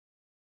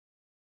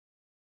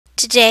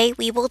Today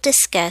we will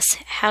discuss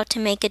how to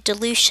make a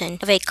dilution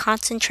of a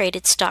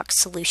concentrated stock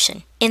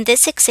solution. In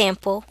this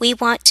example, we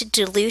want to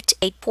dilute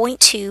a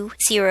 0.20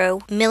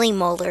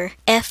 millimolar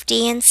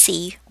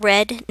FD&C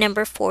red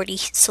number 40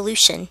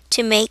 solution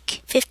to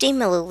make 50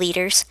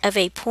 milliliters of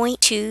a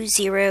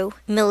 0.20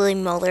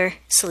 millimolar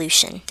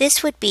solution.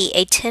 This would be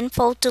a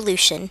tenfold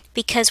dilution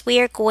because we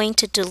are going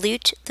to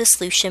dilute the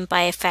solution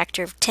by a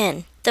factor of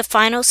 10. The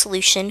final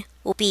solution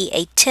will be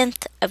a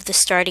tenth of the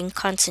starting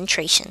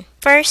concentration.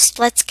 First,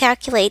 let's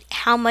calculate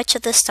how much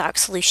of the stock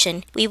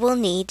solution we will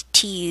need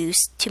to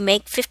use to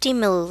make 50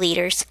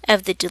 milliliters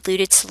of the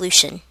diluted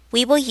solution.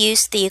 We will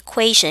use the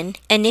equation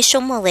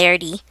initial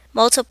molarity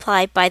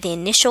multiplied by the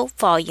initial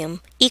volume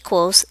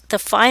equals the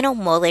final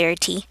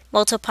molarity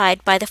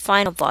multiplied by the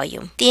final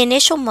volume. The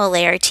initial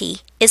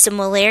molarity is the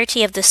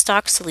molarity of the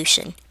stock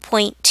solution,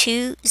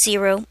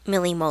 0.20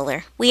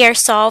 millimolar. We are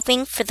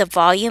solving for the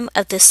volume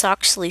of the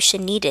stock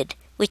solution needed,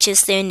 which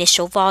is the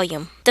initial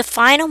volume. The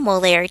final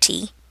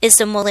molarity is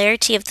the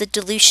molarity of the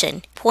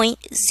dilution,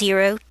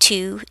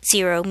 0.020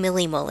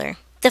 millimolar.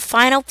 The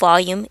final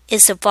volume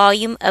is the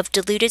volume of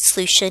diluted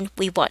solution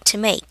we want to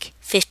make,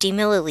 50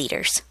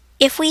 milliliters.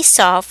 If we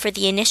solve for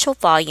the initial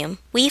volume,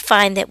 we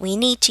find that we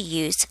need to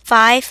use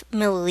 5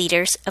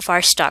 milliliters of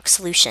our stock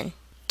solution.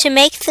 To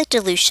make the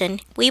dilution,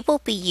 we will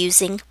be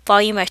using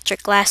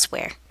volumetric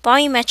glassware.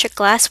 Volumetric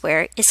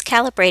glassware is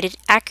calibrated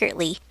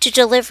accurately to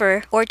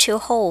deliver or to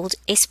hold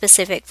a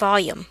specific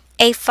volume.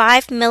 A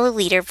 5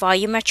 milliliter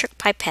volumetric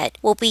pipette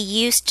will be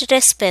used to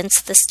dispense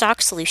the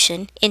stock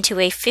solution into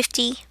a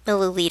 50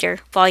 milliliter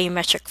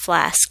volumetric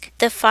flask.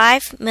 The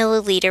 5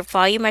 milliliter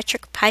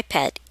volumetric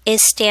pipette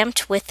is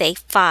stamped with a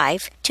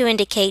 5 to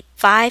indicate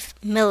 5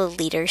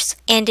 milliliters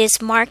and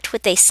is marked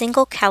with a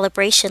single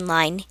calibration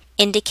line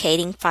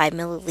indicating 5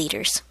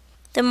 milliliters.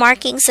 The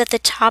markings at the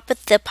top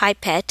of the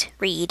pipette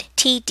read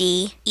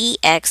TD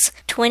EX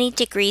 20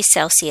 degrees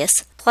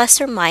Celsius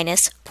plus or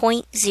minus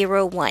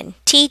 0.01.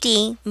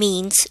 TD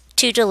means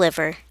to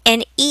deliver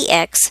and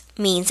EX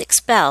means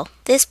expel.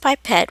 This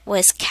pipette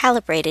was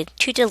calibrated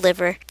to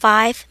deliver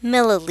 5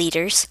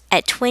 milliliters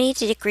at 20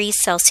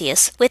 degrees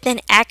Celsius with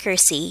an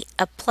accuracy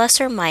of plus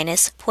or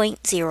minus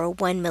 0.01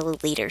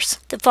 milliliters.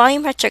 The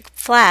volumetric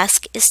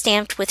flask is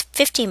stamped with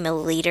 50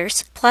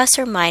 milliliters plus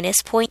or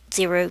minus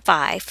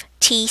 0.05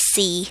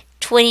 TC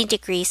 20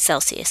 degrees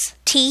Celsius.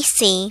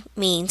 TC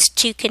means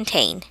to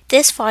contain.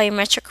 This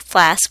volumetric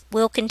flask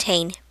will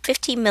contain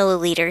 50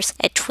 milliliters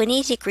at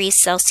 20 degrees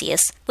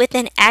Celsius with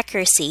an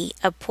accuracy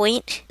of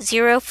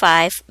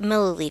 0.05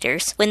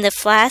 milliliters when the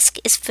flask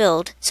is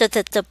filled so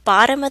that the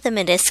bottom of the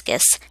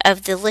meniscus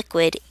of the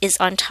liquid is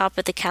on top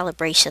of the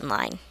calibration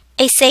line.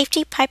 A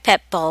safety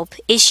pipette bulb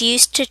is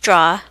used to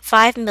draw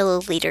 5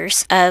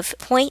 milliliters of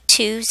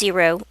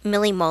 0.20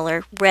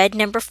 millimolar red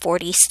number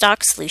 40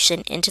 stock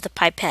solution into the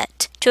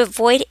pipette. To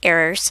avoid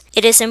errors,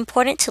 it is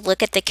important to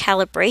look at the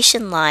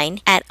calibration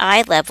line at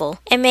eye level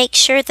and make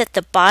sure that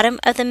the bottom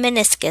of the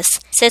meniscus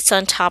sits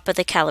on top of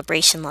the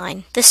calibration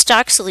line. The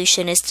stock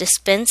solution is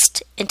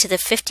dispensed into the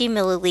 50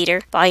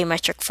 milliliter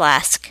volumetric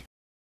flask.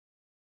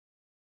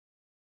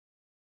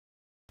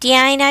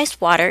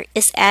 Deionized water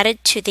is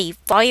added to the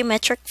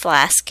volumetric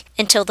flask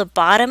until the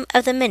bottom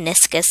of the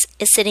meniscus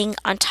is sitting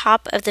on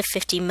top of the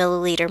 50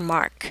 milliliter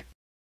mark.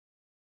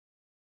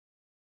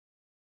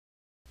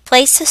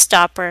 Place the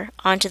stopper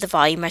onto the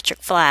volumetric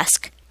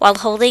flask. While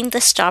holding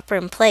the stopper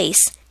in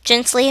place,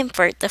 gently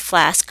invert the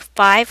flask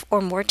 5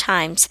 or more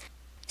times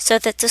so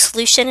that the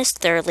solution is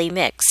thoroughly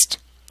mixed.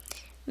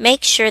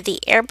 Make sure the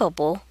air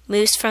bubble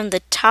moves from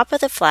the top of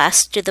the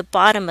flask to the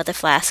bottom of the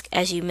flask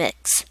as you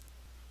mix.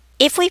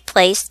 If we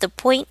place the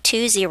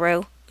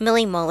 0.20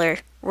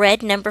 millimolar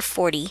red number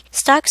 40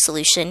 stock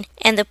solution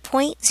and the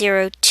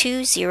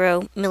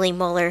 0.020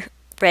 millimolar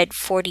red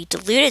 40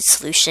 diluted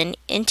solution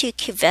into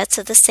cuvettes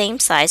of the same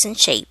size and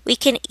shape, we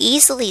can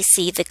easily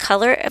see the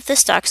color of the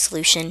stock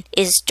solution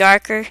is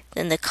darker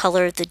than the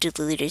color of the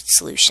diluted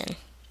solution.